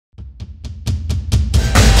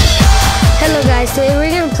guys, today we're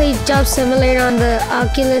gonna play Job Simulator on the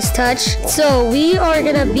Oculus Touch. So we are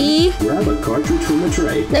gonna be, grab a cartridge from the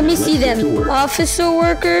tray. let me see them. Officer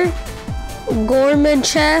worker, gourmet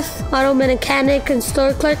chef, auto mechanic, and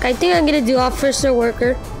store clerk. I think I'm gonna do officer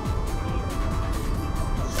worker.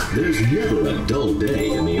 There's never a dull day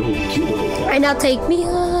in the old cubicle. Right now, take me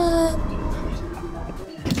up.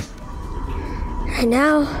 Right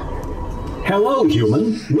now. Hello,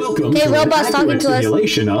 human. Welcome to robot's an talking accurate to us.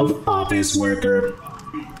 simulation of office worker.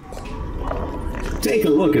 Take a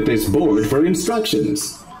look at this board for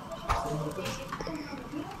instructions.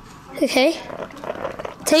 Okay.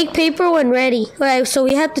 Take paper when ready. Alright, so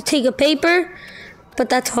we have to take a paper, but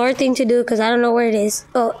that's a hard thing to do because I don't know where it is.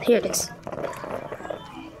 Oh, here it is.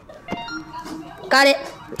 Got it.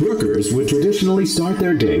 Workers would traditionally start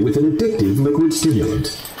their day with an addictive liquid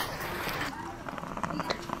stimulant.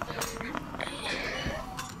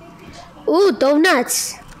 Ooh,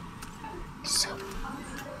 donuts. So,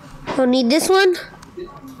 don't need this one.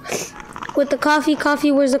 With the coffee.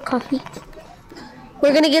 Coffee, where's the coffee?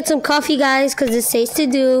 We're gonna get some coffee, guys, because it's safe to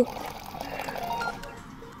do.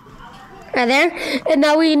 Right there. And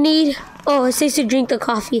now we need, oh, it says to drink the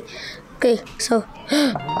coffee. Okay, so,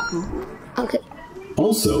 okay.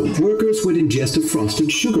 Also, workers would ingest a frosted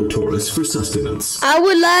sugar Taurus for sustenance. I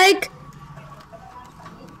would like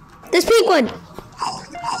this pink one.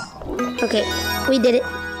 Okay, we did it.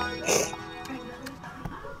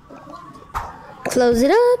 Close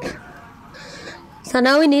it up. So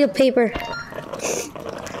now we need a paper.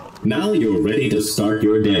 Now you're ready to start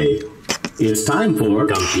your day. It's time for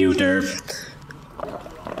computer.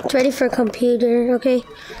 It's ready for computer. Okay,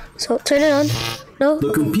 so turn it on. No?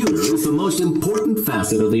 The computer is the most important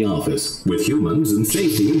facet of the office, with humans and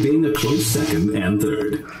safety being a close second and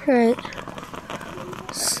third. Alright.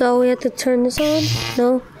 So we have to turn this on?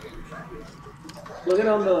 No? Look at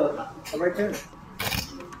on the right there.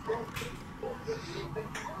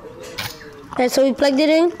 Alright, so we plugged it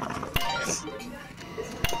in.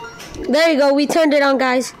 There you go, we turned it on,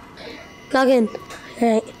 guys. Plug in.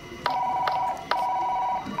 Alright.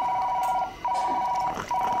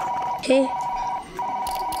 Okay.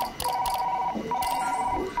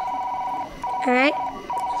 Alright.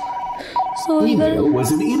 So we Email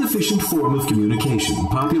was an inefficient form of communication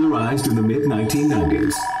popularized in the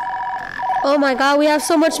mid-1990s. Oh my god, we have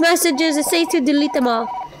so much messages, it says to delete them all.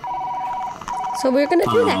 So we're gonna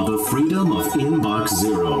do that. The freedom of inbox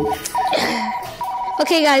zero.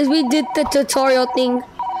 Okay guys, we did the tutorial thing.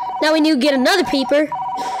 Now we need to get another paper.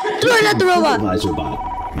 Throw it at the robot. Supervisor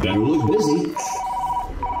bot. Better look busy.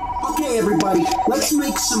 Okay, everybody, let's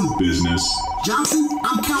make some business. Johnson,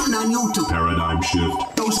 I'm counting on you to paradigm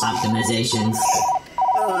shift those optimizations.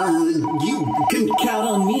 You can count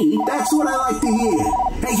on me. That's what I like to hear.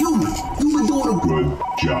 Hey, human, you've been doing a good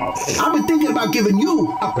job. I've been thinking about giving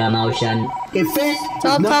you a promotion. In fact,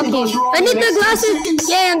 Stop if nothing talking. goes wrong I need in the next 10 glasses. seconds,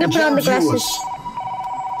 Yeah, I'm gonna put on the job's glasses.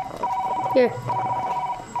 yours. Here.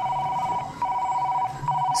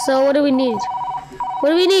 So what do we need? What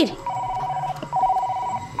do we need?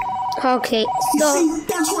 Okay, You so see,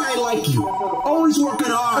 that's why I like you. Always working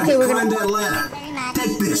hard Okay, to we're climb gonna- that ladder.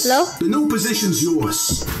 Take this. Hello? The new position's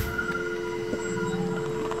yours.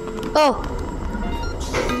 oh.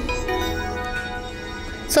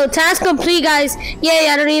 So task complete, guys. Yay,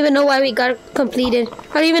 I don't even know why we got completed.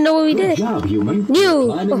 I don't even know what we Good did. job, human. New.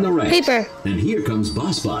 Climbing the ranks. Paper. And here comes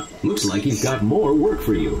Bossbot. Looks like he's got more work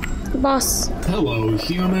for you. Boss. Hello,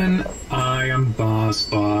 human. I am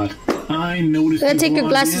Bossbot. I noticed Gotta you take your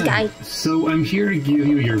logged glasses, in, guy. so I'm here to give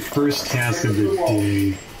you your first task of the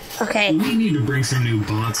day. Okay. We need to bring some new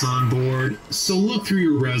bots on board, so look through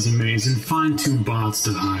your resumes and find 2 bots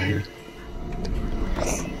to hire.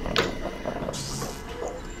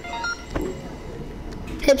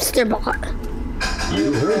 Hipster bot.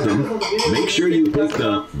 You heard them. Make sure you pick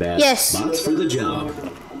the best Yes. spots for the job.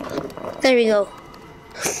 There we go.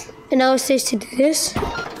 And now it says to do this.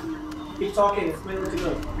 Keep talking. It's mainly to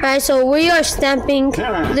go. Alright, so we are stamping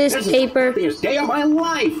this paper. Is the happiest day of my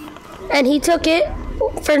life. And he took it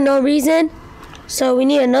for no reason. So we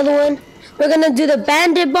need another one. We're gonna do the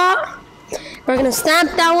bandit bot. We're gonna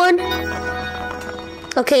stamp that one.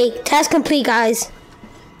 Okay, task complete, guys.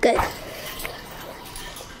 Good.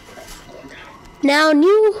 Now,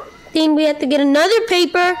 new thing, we have to get another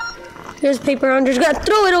paper. There's paper on. Just gotta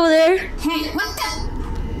throw it over there. Hey, what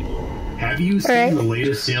the? Have you seen Alright. the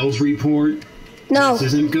latest sales report? No.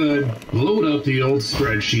 This isn't good. Load up the old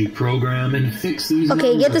spreadsheet program and fix these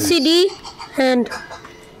Okay, get the numbers. CD and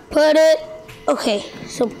put it. Okay,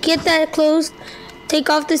 so get that closed. Take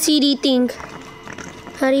off the CD thing.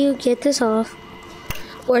 How do you get this off?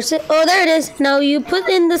 Where's it? Oh, there it is. Now you put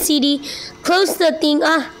in the CD, close the thing.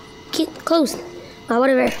 Closed.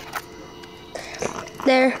 Whatever.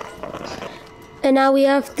 There. And now we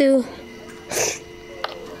have to.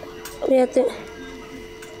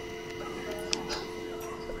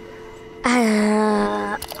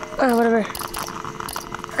 Whatever.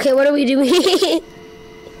 Okay, what are we doing?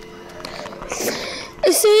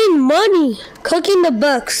 It's saying money. Cooking the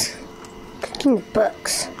books.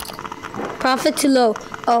 Profit too low.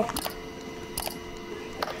 Oh.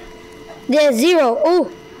 There's 0.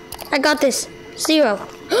 Oh, I got this. 0.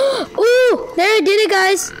 Ooh, there I did it,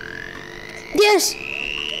 guys. Yes.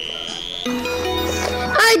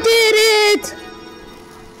 I did it.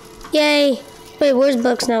 Yay. Wait, where's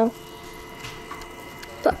Bucks now?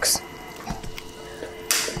 Bucks.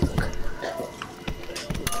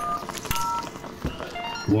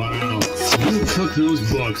 Wow, you cook those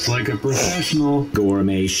books like a professional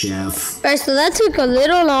Gourmet chef. Alright, so that took a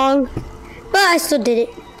little long, but I still did it.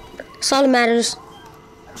 That's all that matters.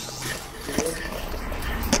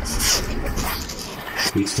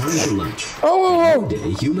 It's time for lunch. Oh. One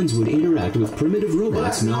day, humans would interact with primitive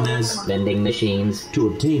robots known as Vending machines. to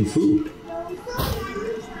obtain food.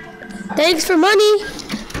 Thanks for money.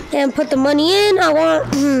 And put the money in. I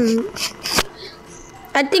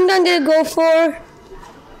think I'm gonna go for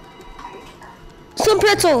some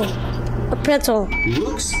pretzel. A pretzel.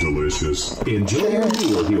 Looks delicious. Enjoy your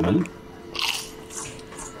meal, human.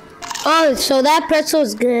 Oh, so that pretzel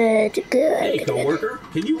is good. Hey, Good. coworker,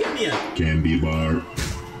 can you get me a Candy bar.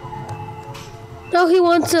 No, he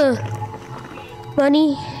wants a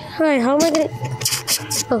money. Alright, how am I gonna?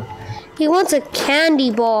 Oh, he wants a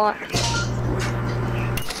candy bar.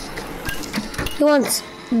 He wants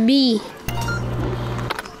B.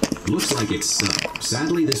 Looks like it's stuck.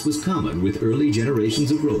 Sadly, this was common with early generations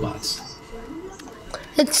of robots.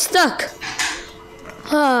 It's stuck.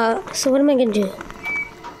 So what am I gonna do?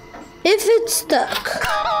 If it's stuck.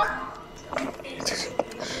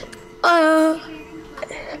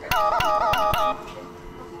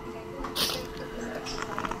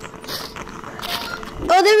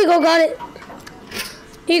 Oh, there we go. Got it.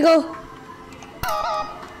 Here you go.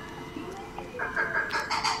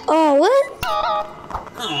 Oh, what?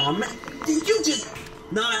 Aw, man, did you just...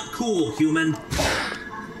 Not cool, human.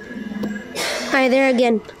 Alright, there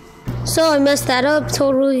again. So I messed that up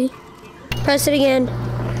totally. Press it again.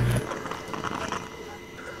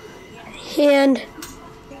 And...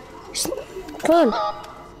 Come on.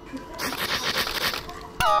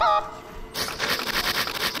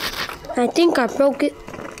 I think I broke it.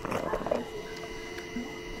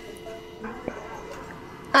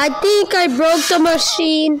 I think I broke the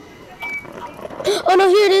machine. Oh no,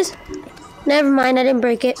 here it is. Never mind, I didn't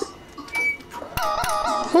break it.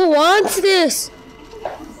 Who wants this?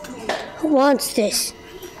 Who wants this?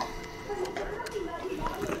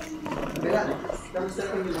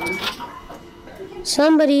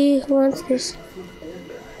 Somebody wants this.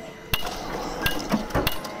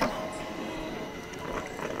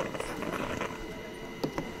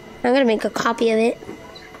 I'm gonna make a copy of it.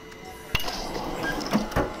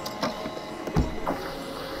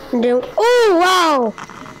 Oh wow!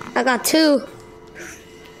 I got 2.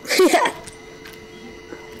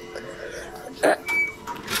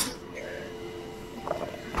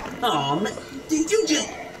 Aw, man, did you just...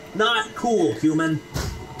 Not cool, human.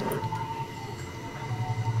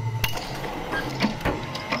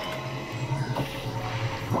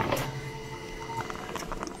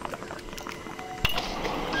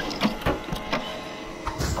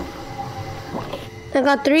 I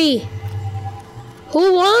got 3.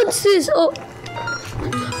 Who wants this? Oh,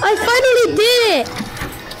 I finally did it.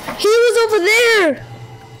 He was over there.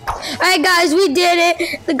 Alright guys, we did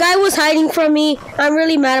it. The guy was hiding from me. I'm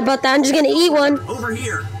really mad about that. I'm just gonna eat one. Over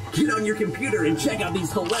here. Get on your computer and check out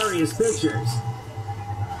these hilarious pictures.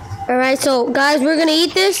 Alright, so guys, we're gonna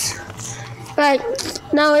eat this. Alright,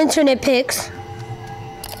 now internet pics.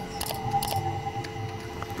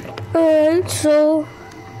 Alright, so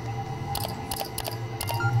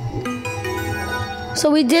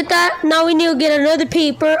we did that. Now we need to get another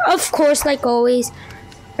paper, of course, like always.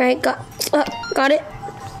 Alright, got it.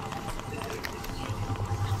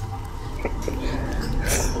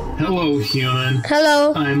 Hello, human.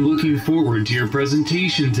 Hello. I'm looking forward to your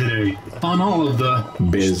presentation today on all of the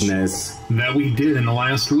Business. that we did in the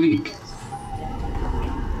last week.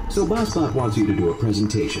 So BossBot wants you to do a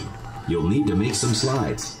presentation. You'll need to make some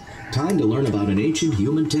slides. Time to learn about an ancient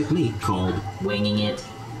human technique called Winging it.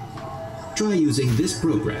 try using this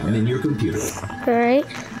program in your computer. Alright.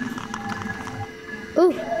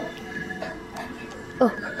 Ooh.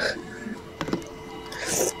 Oh.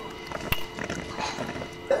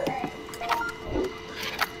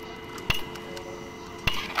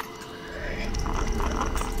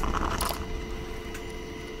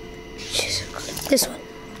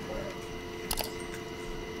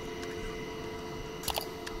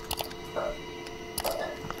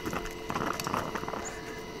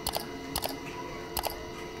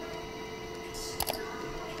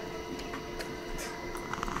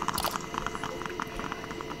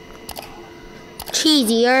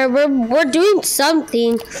 cheesy. Or we're doing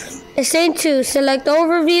something. It's saying to select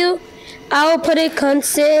overview. I'll put it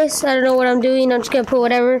consist. I don't know what I'm doing. I'm just gonna put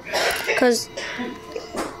whatever, cause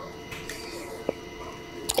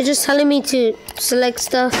it's just telling me to select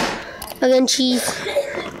stuff. Again, cheese.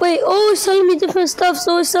 Wait, oh, it's telling me different stuff.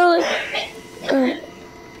 So it's telling. Alright.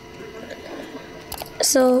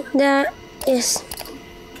 So that is.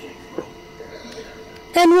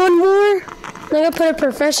 And one more. I'm gonna put a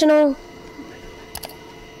professional.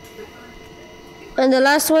 And the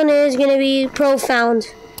last one is gonna be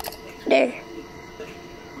profound. There.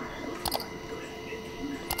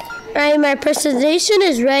 Alright, my presentation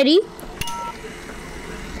is ready.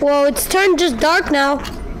 Well, it's turned just dark now.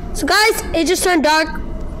 So guys, it just turned dark.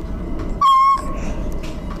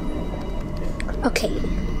 Okay.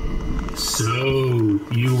 So,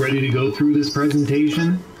 you ready to go through this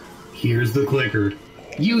presentation? Here's the clicker.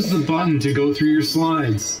 Use the button to go through your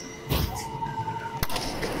slides.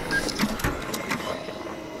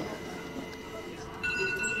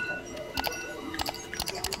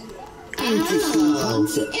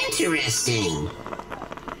 Interesting.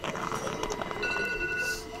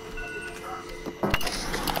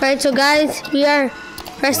 Alright, so guys, we are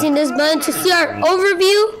pressing this button to see our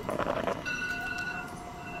overview.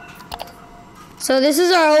 So this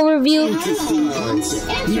is our overview.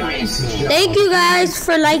 Thank you guys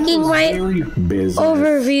for liking my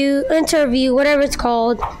overview, interview, whatever it's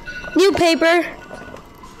called. New paper.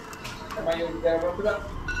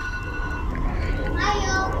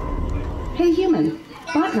 Hey human,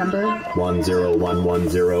 bot number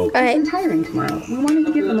 10110. Alright. is retiring tomorrow. We wanted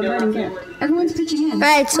to give them a parting gift. Everyone's pitching in.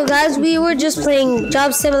 Alright, so guys, we were just playing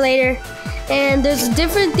Job Simulator. And there's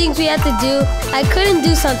different things we had to do. I couldn't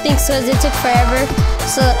do some things because it took forever.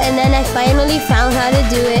 So, and then I finally found how to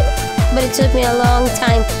do it. But it took me a long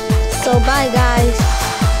time. So bye guys.